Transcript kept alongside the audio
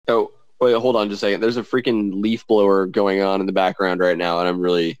Wait, hold on just a second. There's a freaking leaf blower going on in the background right now, and I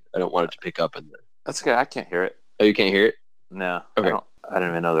don't want it to pick up in there. That's good. I can't hear it. Oh, you can't hear it? No. Okay. I didn't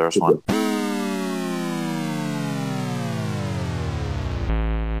even know there was one.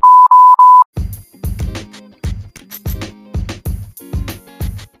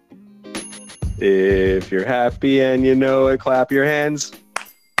 If you're happy and you know it, clap your hands.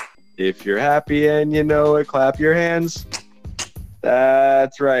 If you're happy and you know it, clap your hands.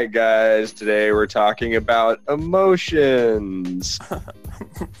 That's right, guys. Today we're talking about emotions.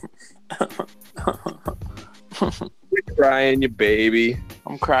 You're crying, you baby.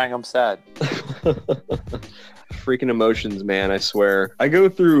 I'm crying. I'm sad. Freaking emotions, man, I swear. I go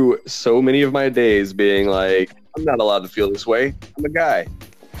through so many of my days being like, I'm not allowed to feel this way. I'm a guy.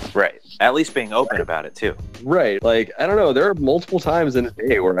 Right. At least being open about it, too. Right. Like, I don't know. There are multiple times in a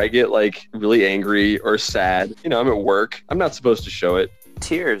day where I get, like, really angry or sad. You know, I'm at work. I'm not supposed to show it.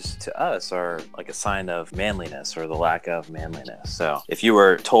 Tears to us are like a sign of manliness or the lack of manliness. So if you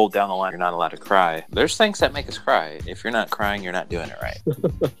were told down the line you're not allowed to cry, there's things that make us cry. If you're not crying, you're not doing it right.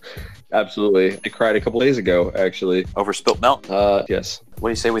 Absolutely. I cried a couple days ago, actually. Over spilt milk? Yes. What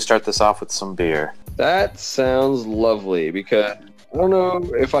do you say we start this off with some beer? That sounds lovely because I don't know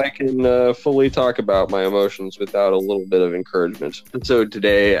if I can fully talk about my emotions without a little bit of encouragement. And so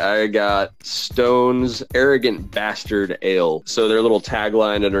today I got Stone's Arrogant Bastard Ale. So their little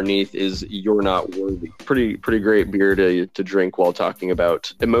tagline underneath is "You're not worthy." Pretty great beer to drink while talking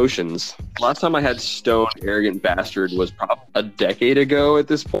about emotions. Last time I had Stone Arrogant Bastard was probably a decade ago at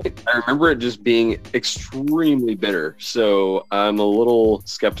this point. I remember it just being extremely bitter. So I'm a little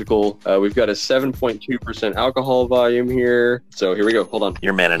skeptical. We've got a 7.2% alcohol volume here. So here we go. Hold on.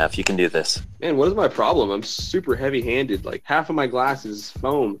 You're man enough. You can do this. Man, what is my problem? I'm super heavy-handed. Like, half of my glass is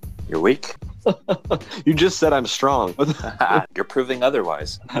foam. You're weak? You just said I'm strong. You're proving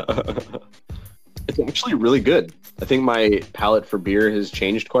otherwise. It's actually really good. I think my palate for beer has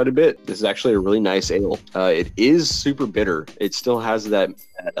changed quite a bit. This is actually a really nice ale. It is super bitter. It still has that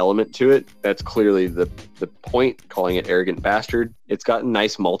element to it. That's clearly the point, calling it Arrogant Bastard. It's got a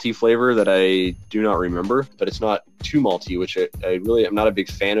nice malty flavor that I do not remember, but it's not too malty, which I'm not a big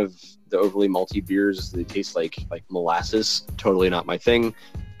fan of the overly malty beers. They taste like molasses. Totally not my thing,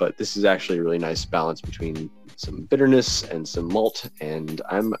 but this is actually a really nice balance between some bitterness and some malt, and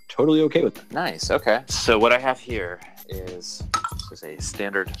I'm totally okay with that. Nice. Okay. So what I have here is a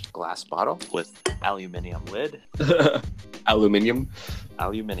standard glass bottle with aluminum lid. Aluminium.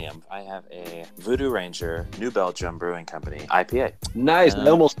 I have a Voodoo Ranger New Belgium Brewing Company IPA. Nice. I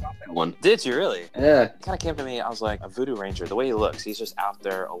almost got that one. Did you really? Yeah. It kind of came to me. I was like, a Voodoo Ranger, the way he looks, he's just out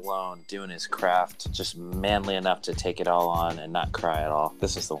there alone doing his craft, just manly enough to take it all on and not cry at all.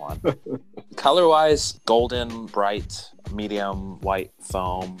 This is the one. Color-wise, golden, bright, medium, white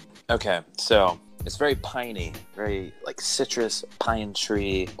foam. Okay, so it's very piney, very like citrus, pine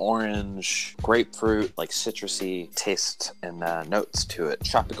tree, orange, grapefruit, like citrusy taste and notes to it.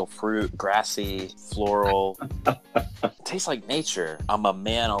 Tropical fruit, grassy, floral. Tastes like nature. I'm a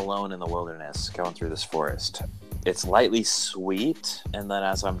man alone in the wilderness going through this forest. It's lightly sweet, and then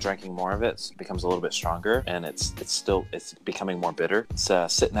as I'm drinking more of it, it becomes a little bit stronger, and it's becoming more bitter. It's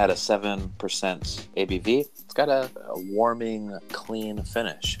sitting at a 7% ABV. It's got a warming, clean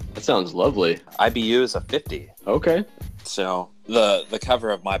finish. That sounds lovely. IBU is a 50. Okay. So the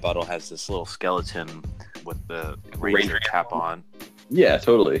cover of my bottle has this little skeleton with the Ranger cap on. Yeah,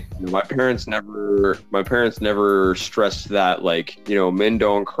 totally. My parents never stressed that, like, you know, men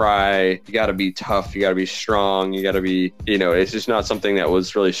don't cry. You got to be tough. You got to be strong. You got to be, you know, it's just not something that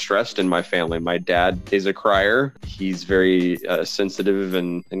was really stressed in my family. My dad is a crier. He's very sensitive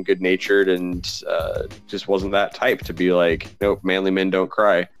and good natured, and just wasn't that type to be like, nope, manly men don't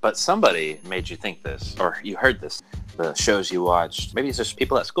cry. But somebody made you think this, or you heard this. The shows you watched, maybe it's just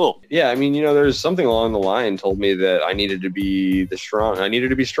people at school. Yeah, I mean, you know, there's something along the line told me that I needed to be strong. I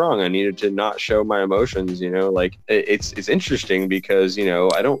needed to not show my emotions, you know. Like, it's interesting because, you know,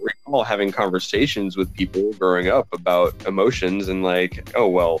 I don't recall having conversations with people growing up about emotions and like,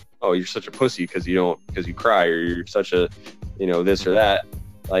 oh, you're such a pussy because you cry, or you're such a, you know, this or that.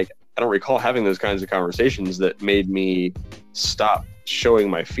 Like, I don't recall having those kinds of conversations that made me stop showing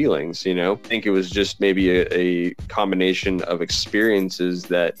my feelings, you know. I think it was just maybe a combination of experiences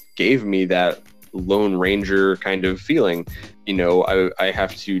that gave me that Lone Ranger kind of feeling. You know, I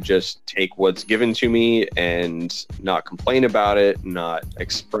have to just take what's given to me and not complain about it, not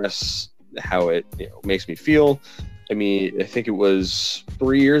express how it, you know, makes me feel. I mean, I think it was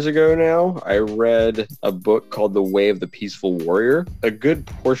 3 years ago now, I read a book called The Way of the Peaceful Warrior. A good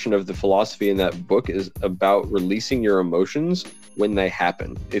portion of the philosophy in that book is about releasing your emotions when they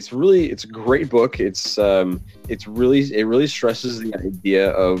happen. It's a great book. It really stresses the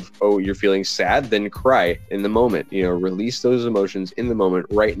idea of, oh, you're feeling sad, then cry in the moment. Release those emotions in the moment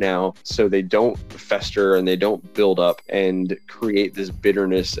right now, so they don't fester and they don't build up and create this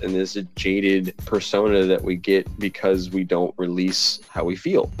bitterness and this jaded persona that we get because we don't release how we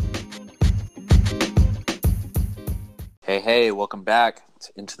feel. Hey, welcome back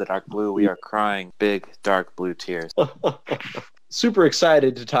to Into the Dark Blue. We are crying big, dark blue tears. Super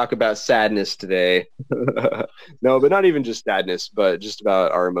excited to talk about sadness today. No, but not even just sadness, but just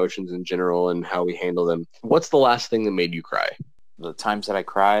about our emotions in general and how we handle them. What's the last thing that made you cry? The times that I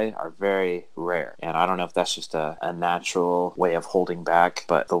cry are very rare. And I don't know if that's just a natural way of holding back,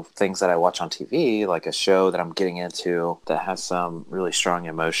 but the things that I watch on TV, like a show that I'm getting into that has some really strong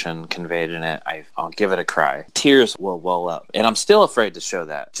emotion conveyed in it, I'll give it a cry. Tears will well up. And I'm still afraid to show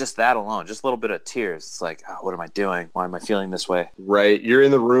that. Just that alone, just a little bit of tears. It's like, oh, what am I doing? Why am I feeling this way? Right. You're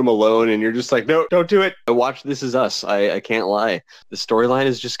in the room alone and you're just like, no, don't do it. I watch This Is Us. I can't lie. The storyline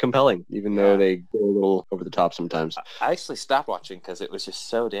is just compelling, even though they go a little over the top sometimes. I actually stopped watching because it was just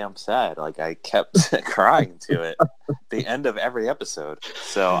so damn sad. Like, I kept crying to it the end of every episode.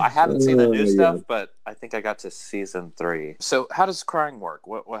 So I haven't seen the new stuff, but I think I got to season 3. So how does crying work?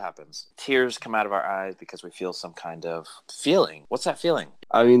 What happens? Tears come out of our eyes because we feel some kind of feeling. What's that feeling?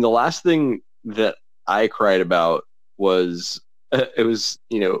 I mean, the last thing that I cried about was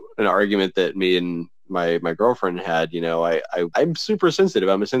an argument that me and my girlfriend had. I'm super sensitive.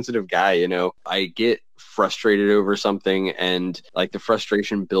 I'm a sensitive guy. I get frustrated over something, and like the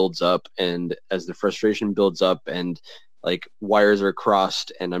frustration builds up, and as the frustration builds up and like wires are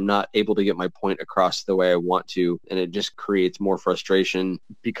crossed and I'm not able to get my point across the way I want to, and it just creates more frustration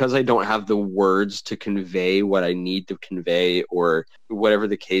because I don't have the words to convey what I need to convey, or whatever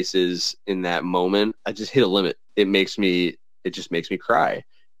the case is in that moment. I just hit a limit. It just makes me cry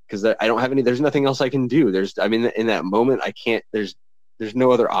because I don't have there's nothing else I can do. In that moment, I can't, there's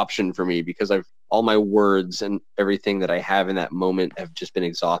no other option for me because all my words and everything that I have in that moment have just been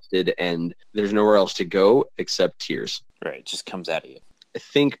exhausted, and there's nowhere else to go except tears. Right. It just comes out of you. I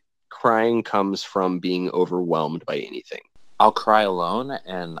think crying comes from being overwhelmed by anything. I'll cry alone,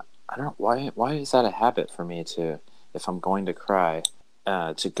 and I don't know why is that a habit for me to, if I'm going to cry,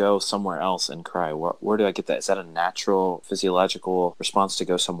 to go somewhere else and cry. Where do I get that? Is that a natural physiological response to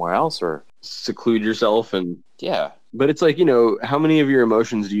go somewhere else, or seclude yourself? And yeah, but it's like, how many of your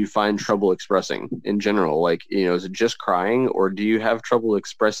emotions do you find trouble expressing in general? Like, is it just crying, or do you have trouble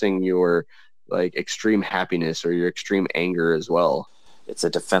expressing your like extreme happiness or your extreme anger as well? It's a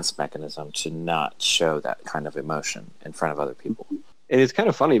defense mechanism to not show that kind of emotion in front of other people. And it's kind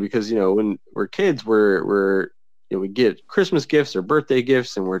of funny because, when we're kids, we get Christmas gifts or birthday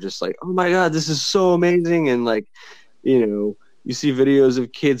gifts, and we're just like, oh my God, this is so amazing. And like, you see videos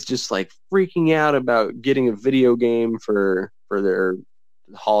of kids just like freaking out about getting a video game for their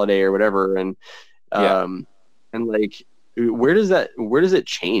holiday or whatever. And, and like, where does it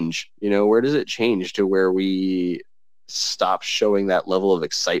change? Where does it change to where we stop showing that level of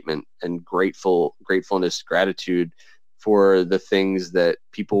excitement and gratefulness, gratitude for the things that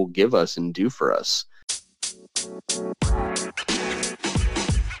people give us and do for us?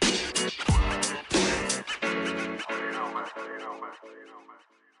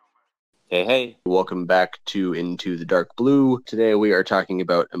 Hey. Welcome back to Into the Dark Blue. Today we are talking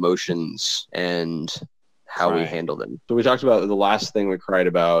about emotions and how we handle them. So we talked about the last thing we cried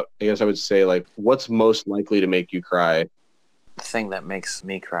about. I guess I would say, like, what's most likely to make you cry? The thing that makes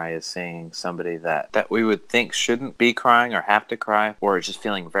me cry is seeing somebody that we would think shouldn't be crying or have to cry, or just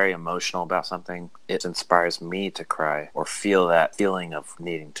feeling very emotional about something. It inspires me to cry or feel that feeling of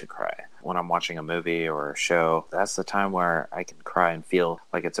needing to cry. When I'm watching a movie or a show, that's the time where I can cry and feel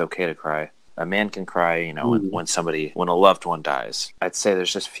like it's okay to cry. A man can cry, when a loved one dies. I'd say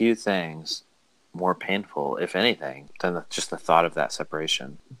there's just few things more painful, if anything, than just the thought of that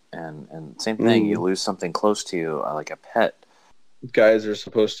separation. And same thing, you lose something close to you, like a pet. Guys are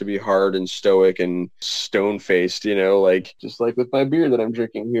supposed to be hard and stoic and stone-faced, like just like with my beer that I'm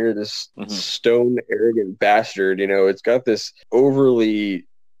drinking here, this stone arrogant bastard, it's got this overly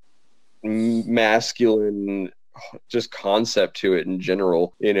masculine just concept to it in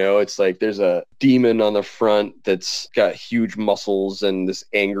general. It's like there's a demon on the front that's got huge muscles and this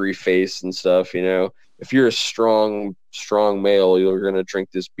angry face and stuff, if you're a strong male, you're going to drink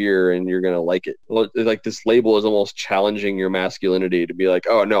this beer and you're going to like it. Like this label is almost challenging your masculinity to be like,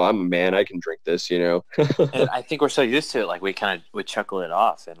 oh no, I'm a man, I can drink this, you know. And I think we're so used to it, like we chuckle it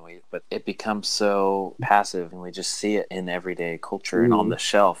off, but it becomes so passive, and we just see it in everyday culture and on the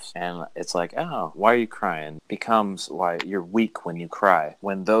shelves, and it's like, oh, why are you crying? Becomes why you're weak when you cry.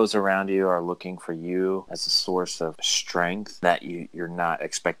 When those around you are looking for you as a source of strength, that you're not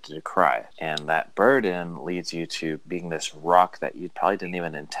expected to cry, and that burden leads you to being this rock that you probably didn't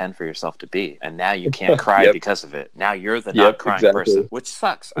even intend for yourself to be, and now you can't cry because of it. Now you're the not crying person, which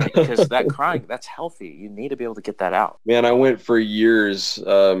sucks, because that crying, that's healthy. You need to be able to get that out. Man, I went for years,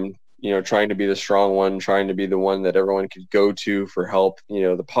 trying to be the strong one, trying to be the one that everyone could go to for help,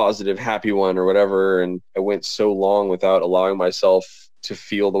 the positive, happy one or whatever. And I went so long without allowing myself to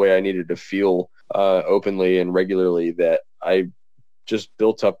feel the way I needed to feel openly and regularly that I just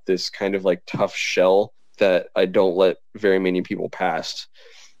built up this kind of like tough shell that I don't let very many people past,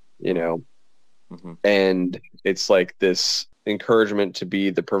 and it's like this encouragement to be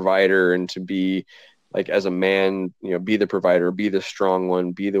the provider and to be like, as a man, be the provider, be the strong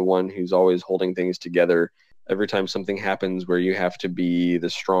one, be the one who's always holding things together. Every time something happens where you have to be the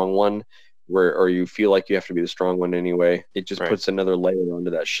strong one, or you feel like you have to be the strong one anyway, it just puts another layer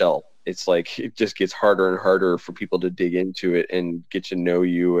onto that shell. It's like it just gets harder and harder for people to dig into it and get to know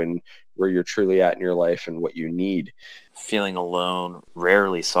you and where you're truly at in your life and what you need. Feeling alone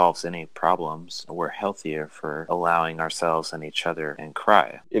rarely solves any problems. We're healthier for allowing ourselves and each other and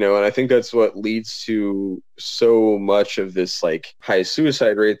cry. And I think that's what leads to so much of this like high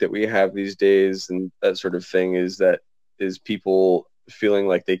suicide rate that we have these days and that sort of thing is people feeling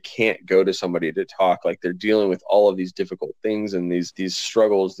like they can't go to somebody to talk, like they're dealing with all of these difficult things and these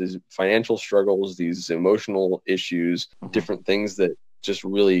struggles, these financial struggles, these emotional issues, different things that just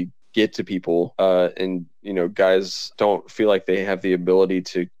really get to people. And guys don't feel like they have the ability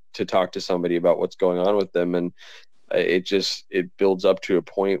to talk to somebody about what's going on with them. And it builds up to a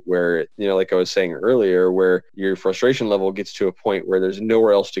point where, like I was saying earlier, where your frustration level gets to a point where there's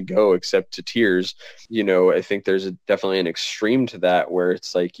nowhere else to go except to tears. I think there's definitely an extreme to that where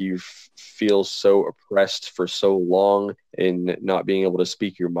it's like you feel so oppressed for so long in not being able to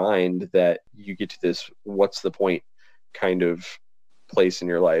speak your mind that you get to this, what's the point kind of place in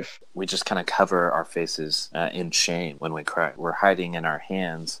your life. We just kind of cover our faces in shame when we cry. We're hiding in our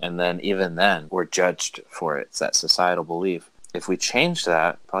hands, and then even then we're judged for it. It's that societal belief. If we change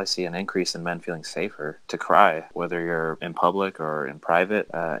that, probably see an increase in men feeling safer to cry, whether you're in public or in private,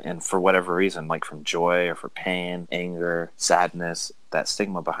 and for whatever reason, like from joy or for pain, anger, sadness, that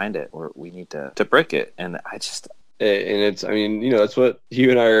stigma behind it, we need to break it. And it's, that's what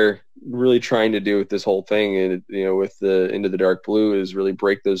you and I are really trying to do with this whole thing. And, with the Into the Dark Blue is really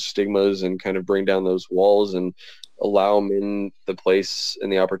break those stigmas and kind of bring down those walls and allow men the place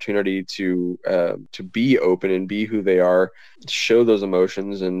and the opportunity to be open and be who they are, show those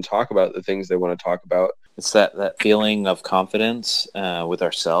emotions and talk about the things they want to talk about. It's that feeling of confidence with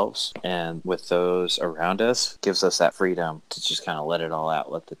ourselves and with those around us gives us that freedom to just kind of let it all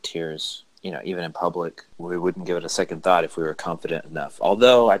out, let the tears, even in public, we wouldn't give it a second thought if we were confident enough.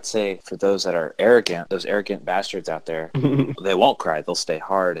 Although I'd say for those that are arrogant, those arrogant bastards out there, they won't cry. They'll stay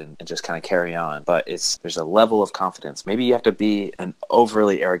hard and just kind of carry on. But there's a level of confidence. Maybe you have to be an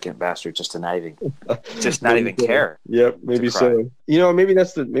overly arrogant bastard just to not even care. Yep, maybe so. Maybe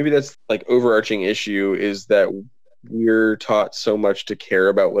that's like overarching issue is that we're taught so much to care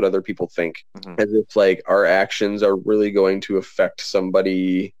about what other people think, as if like our actions are really going to affect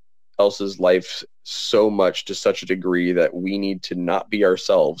somebody else's life so much to such a degree that we need to not be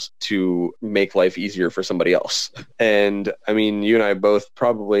ourselves to make life easier for somebody else. And you and I both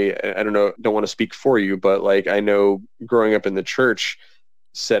probably, I don't know, don't want to speak for you, but like I know growing up in the church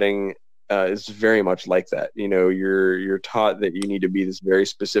setting is very much like that. You're taught that you need to be this very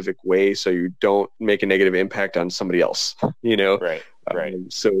specific way so you don't make a negative impact on somebody else, Right.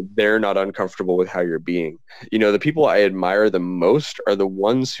 So they're not uncomfortable with how you're being. The people I admire the most are the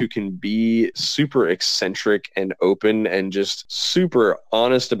ones who can be super eccentric and open and just super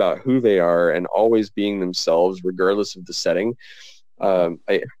honest about who they are and always being themselves regardless of the setting. I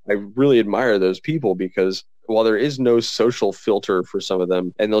really admire those people because while there is no social filter for some of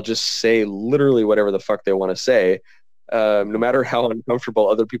them, and they'll just say literally whatever the fuck they want to say, no matter how uncomfortable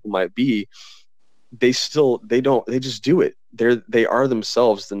other people might be, they just do it. They are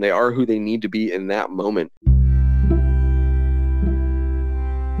themselves and they are who they need to be in that moment.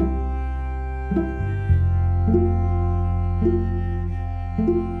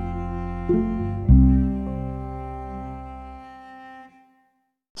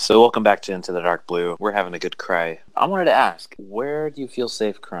 So welcome back to Into the Dark Blue. We're having a good cry. I wanted to ask, where do you feel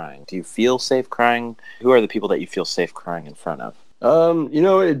safe crying? Do you feel safe crying? Who are the people that you feel safe crying in front of?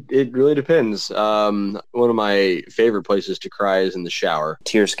 It really depends. One of my favorite places to cry is in the shower.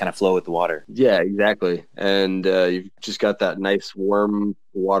 Tears kind of flow with the water. Yeah, exactly. And you've just got that nice warm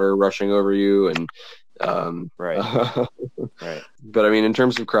water rushing over you, and Right. Right. But I mean, in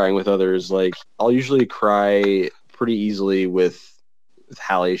terms of crying with others, like I'll usually cry pretty easily with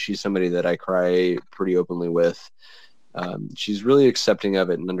Hallie. She's somebody that I cry pretty openly with. She's really accepting of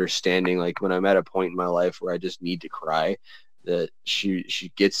it and understanding. Like when I'm at a point in my life where I just need to cry, that she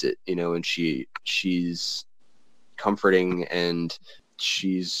gets it, you know, and she's comforting, and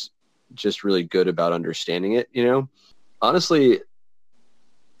she's just really good about understanding it, you know. Honestly,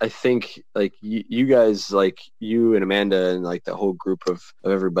 I think like you guys, like you and Amanda and like the whole group of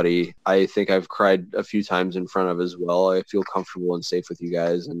everybody, I think I've cried a few times in front of as well. I feel comfortable and safe with you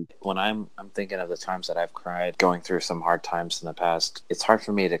guys. And when I'm thinking of the times that I've cried going through some hard times in the past, it's hard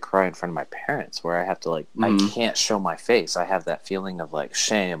for me to cry in front of my parents, where I have to like, I can't show my face. I have that feeling of like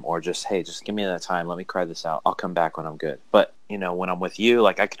shame, or just, hey, just give me that time. Let me cry this out. I'll come back when I'm good. But you know, when I'm with you,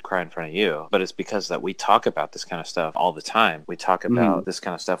 like I could cry in front of you, but it's because that we talk about this kind of stuff all the time. We talk about this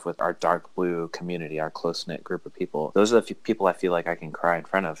kind of stuff with our dark blue community, our close-knit group of people. Those are the people I feel like I can cry in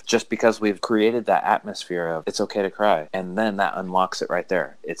front of, just because we've created that atmosphere of it's okay to cry. And then that unlocks it right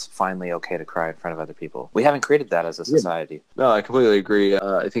there. It's finally okay to cry in front of other people. We haven't created that as a society. No, I completely agree.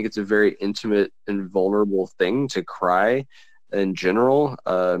 I think it's a very intimate and vulnerable thing to cry in general.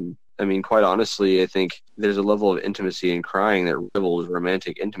 I mean, quite honestly, I think there's a level of intimacy in crying that rivals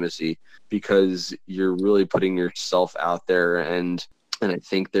romantic intimacy, because you're really putting yourself out there, and I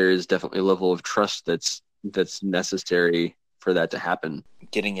think there is definitely a level of trust that's necessary for that to happen.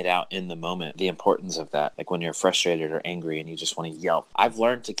 Getting it out in the moment, the importance of that, like when you're frustrated or angry and you just want to yell. I've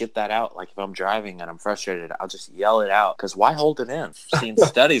learned to get that out. Like if I'm driving and I'm frustrated, I'll just yell it out, because why hold it in? I've seen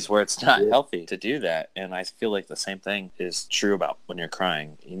studies where it's not healthy to do that. And I feel like the same thing is true about when you're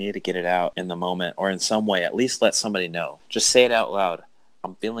crying. You need to get it out in the moment, or in some way, at least let somebody know. Just say it out loud.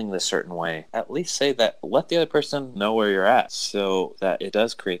 I'm feeling this certain way. At least say that, let the other person know where you're at, so that it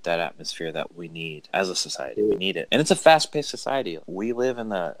does create that atmosphere that we need as a society. We need it. And it's a fast-paced society. We live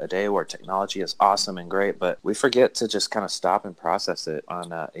in a day where technology is awesome and great, but we forget to just kind of stop and process it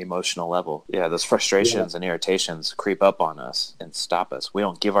on an emotional level. Yeah, those frustrations and irritations creep up on us and stop us. We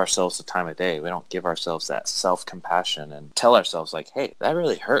don't give ourselves the time of day. We don't give ourselves that self-compassion and tell ourselves like, hey, that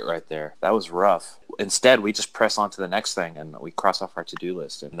really hurt right there. That was rough. Instead, we just press on to the next thing and we cross off our to-do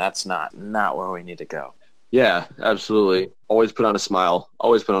list, and that's not where we need to go. Yeah, absolutely. Always put on a smile.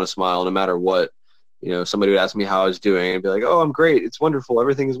 Always put on a smile, no matter what. You know, somebody would ask me how I was doing, and be like, "Oh, I'm great. It's wonderful.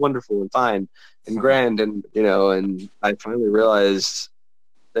 Everything is wonderful and fine and grand." And you know, and I finally realized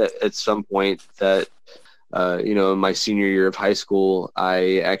that at some point that, you know, in my senior year of high school,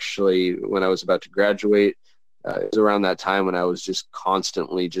 I actually, when I was about to graduate, it was around that time when I was just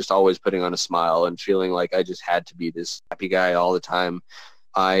constantly, just always putting on a smile and feeling like I just had to be this happy guy all the time.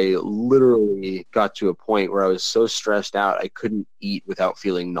 I literally got to a point where I was so stressed out, I couldn't eat without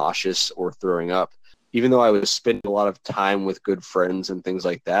feeling nauseous or throwing up. Even though I was spending a lot of time with good friends and things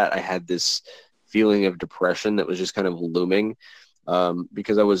like that, I had this feeling of depression that was just kind of looming,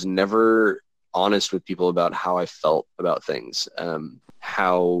 because I was never honest with people about how I felt about things,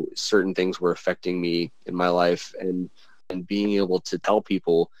 how certain things were affecting me in my life, and being able to tell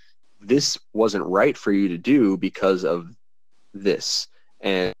people this wasn't right for you to do because of this.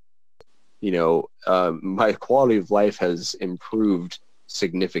 And, you know, my quality of life has improved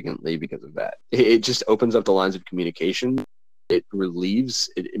significantly because of that. It just opens up the lines of communication. It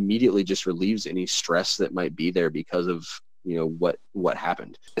immediately just relieves any stress that might be there because of, you know, what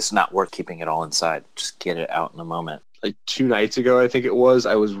happened. It's not worth keeping it all inside. Just get it out in the moment. Like 2 nights ago, I think it was,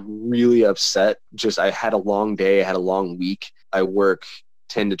 I was really upset. I had a long day. I had a long week. I work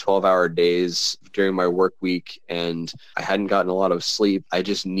 10 to 12 hour days during my work week, and I hadn't gotten a lot of sleep. I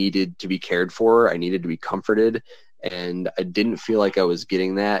just needed to be cared for. I needed to be comforted, and I didn't feel like I was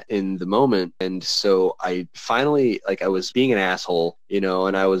getting that in the moment. And so I finally, like, I was being an asshole, you know,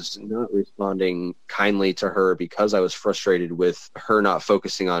 and I was not responding kindly to her because I was frustrated with her not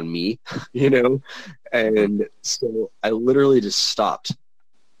focusing on me, you know. And so I literally just stopped,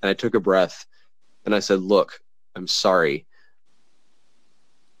 and I took a breath, and I said, "Look, I'm sorry.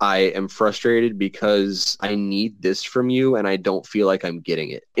 I am frustrated because I need this from you, and I don't feel like I'm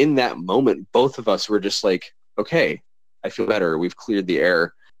getting it." In that moment, both of us were just like, okay, I feel better. We've cleared the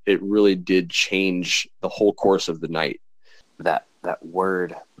air. It really did change the whole course of the night. That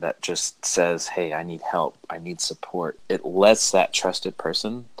word, that just says, hey, I need help, I need support. It lets that trusted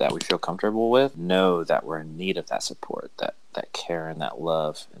person that we feel comfortable with know that we're in need of that support, that care and that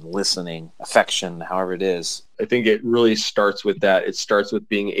love and listening, affection, however it is. I think it really starts with that. It starts with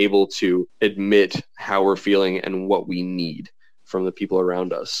being able to admit how we're feeling and what we need from the people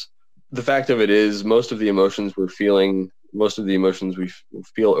around us. The fact of it is, most of the emotions we feel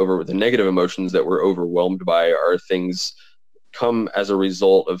over, the negative emotions that we're overwhelmed by, are things come as a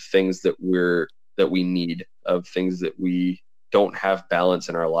result of things that we need, of things that we don't have balance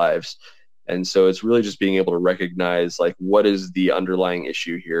in our lives. And so it's really just being able to recognize, like, what is the underlying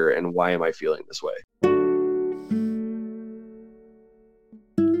issue here and why am I feeling this way?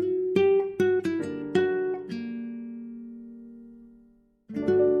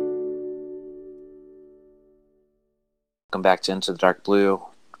 Come back to Into the Dark Blue.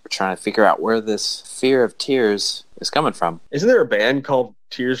 We're trying to figure out where this fear of tears is coming from. Isn't there a band called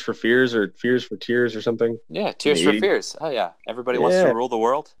Tears for Fears or Fears for Tears or something? Yeah, Tears for Fears. Oh yeah, everybody wants to rule the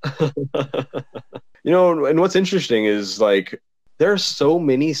world. And what's interesting is, like, there are so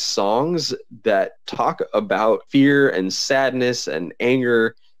many songs that talk about fear and sadness and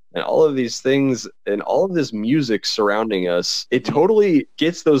anger and all of these things, and all of this music surrounding us. It totally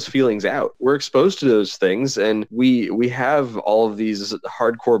gets those feelings out. We're exposed to those things, and we have all of these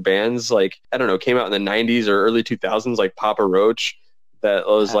hardcore bands, like, I don't know, came out in the 90s or early 2000s, like Papa Roach, that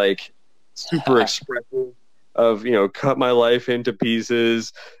was like super expressive of, cut my life into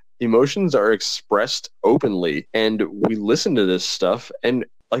pieces. Emotions are expressed openly, and we listen to this stuff, and,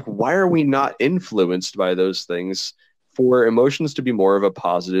 like, why are we not influenced by those things for emotions to be more of a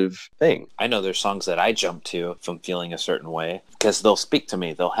positive thing? I know there's songs that I jump to if I'm feeling a certain way, because they'll speak to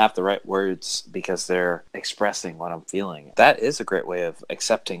me. They'll have the right words because they're expressing what I'm feeling. That is a great way of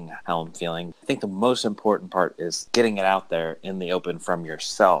accepting how I'm feeling. I think the most important part is getting it out there in the open from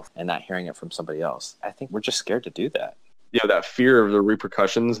yourself and not hearing it from somebody else. I think we're just scared to do that. That fear of the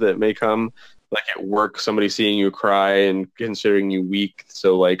repercussions that may come, like at work, somebody seeing you cry and considering you weak.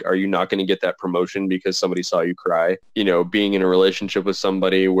 So, like, are you not going to get that promotion because somebody saw you cry? Being in a relationship with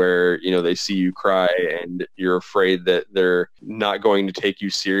somebody where, they see you cry and you're afraid that they're not going to take you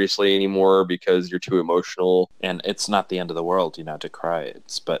seriously anymore because you're too emotional. And it's not the end of the world, to cry.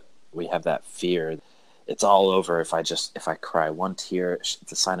 But we have that fear. It's all over if I cry. One tear,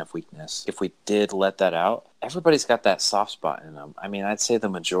 it's a sign of weakness. If we did let that out, everybody's got that soft spot in them. I mean, I'd say the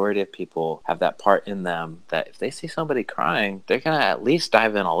majority of people have that part in them that if they see somebody crying, they're going to at least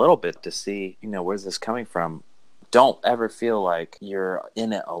dive in a little bit to see, where's this coming from? Don't ever feel like you're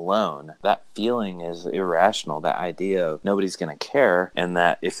in it alone. That feeling is irrational. That idea of nobody's going to care, and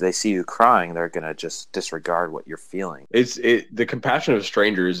that if they see you crying, they're going to just disregard what you're feeling. The compassion of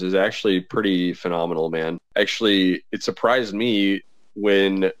strangers is actually pretty phenomenal, man. Actually, it surprised me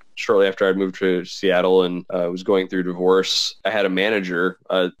when, shortly after I moved to Seattle and was going through divorce, I had a manager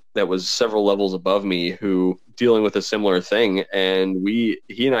that was several levels above me who dealing with a similar thing, and he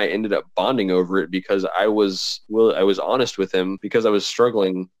and I ended up bonding over it because I was honest with him because I was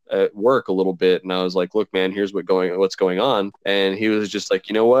struggling at work a little bit, and I was like, look, man, here's what's going on. And he was just like,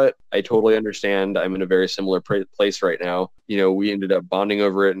 you know what, I totally understand. I'm in a very similar place right now. We ended up bonding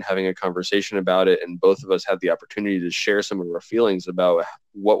over it and having a conversation about it, and both of us had the opportunity to share some of our feelings about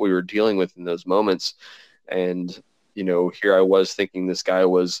what we were dealing with in those moments. And here I was thinking this guy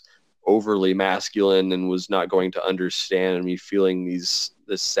was overly masculine and was not going to understand me feeling this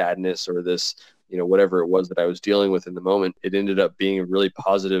sadness or this, whatever it was that I was dealing with in the moment. It ended up being a really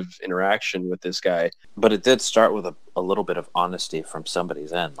positive interaction with this guy. But it did start with a little bit of honesty from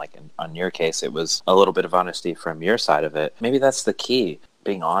somebody's end. Like on your case, it was a little bit of honesty from your side of it. Maybe that's the key,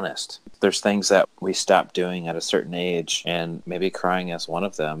 being honest. There's things that we stop doing at a certain age, and maybe crying is one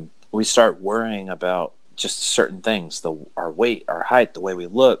of them. We start worrying about just certain things, our weight, our height, the way we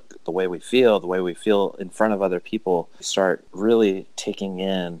look, the way we feel in front of other people. We start really taking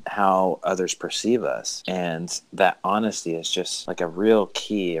in how others perceive us. And that honesty is just like a real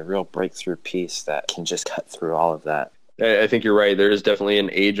key, a real breakthrough piece that can just cut through all of that. I think you're right. There is definitely an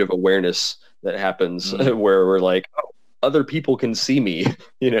age of awareness that happens where we're like, oh, other people can see me,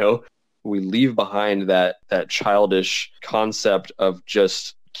 We leave behind that childish concept of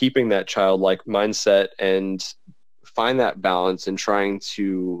just keeping that childlike mindset and find that balance in trying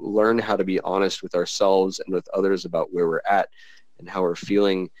to learn how to be honest with ourselves and with others about where we're at and how we're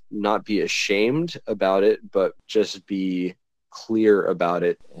feeling, not be ashamed about it, but just be clear about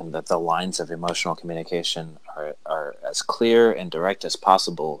it. And that the lines of emotional communication are as clear and direct as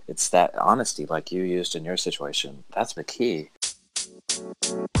possible. It's that honesty like you used in your situation. That's the key.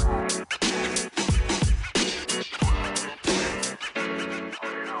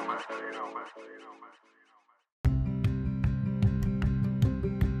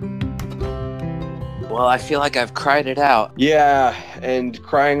 Well, I feel like I've cried it out. Yeah, and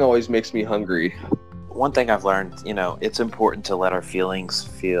crying always makes me hungry. One thing I've learned, it's important to let our feelings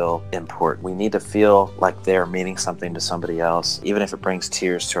feel important. We need to feel like they're meaning something to somebody else, even if it brings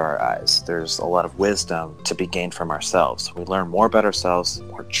tears to our eyes. There's a lot of wisdom to be gained from ourselves. We learn more about ourselves,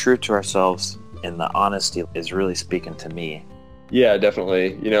 we're true to ourselves, and the honesty is really speaking to me. Yeah,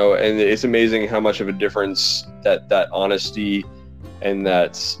 definitely. And it's amazing how much of a difference that honesty and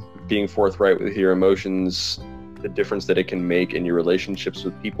that being forthright with your emotions, the difference that it can make in your relationships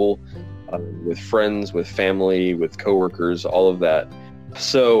with people, with friends, with family, with coworkers, all of that.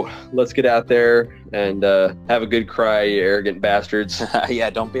 So let's get out there and have a good cry, you arrogant bastards. Yeah,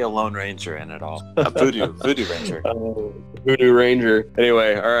 don't be a Lone Ranger in it all. A voodoo ranger. Voodoo Ranger.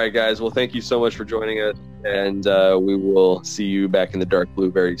 Anyway, all right, guys. Well, thank you so much for joining us, and we will see you back in the dark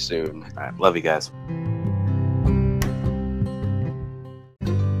blue very soon. All right, love you guys.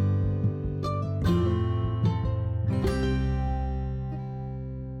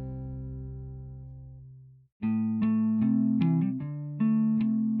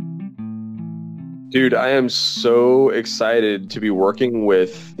 Dude, I am so excited to be working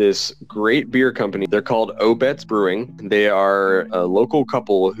with this great beer company. They're called Obetz Brewing. They are a local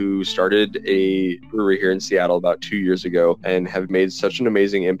couple who started a brewery here in Seattle about 2 years ago and have made such an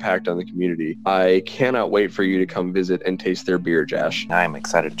amazing impact on the community. I cannot wait for you to come visit and taste their beer, Josh. I'm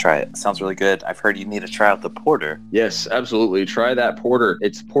excited to try it. Sounds really good. I've heard you need to try out the porter. Yes, absolutely. Try that porter.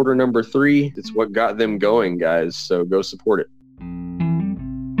 It's porter number 3. It's what got them going, guys. So go support it.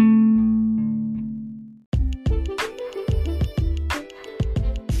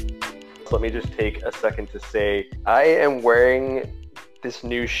 Let me just take a second to say I am wearing this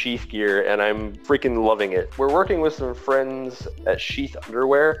new Sheath gear and I'm freaking loving it. We're working with some friends at Sheath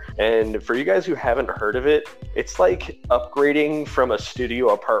Underwear, and for you guys who haven't heard of it, it's like upgrading from a studio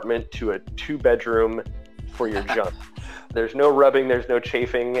apartment to a 2-bedroom for your junk. There's no rubbing, there's no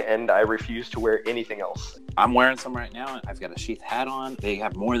chafing, and I refuse to wear anything else. I'm wearing some right now. I've got a Sheath hat on. They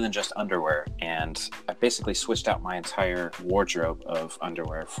have more than just underwear, and I basically switched out my entire wardrobe of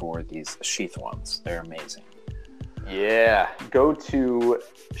underwear for these Sheath ones. They're amazing. Yeah, go to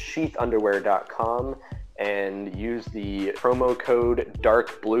sheathunderwear.com and use the promo code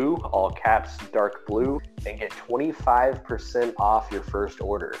DARKBLUE, all caps DARKBLUE, and get 25% off your first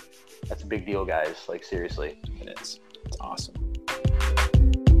order. That's a big deal, guys. Like, seriously. It is. It's awesome.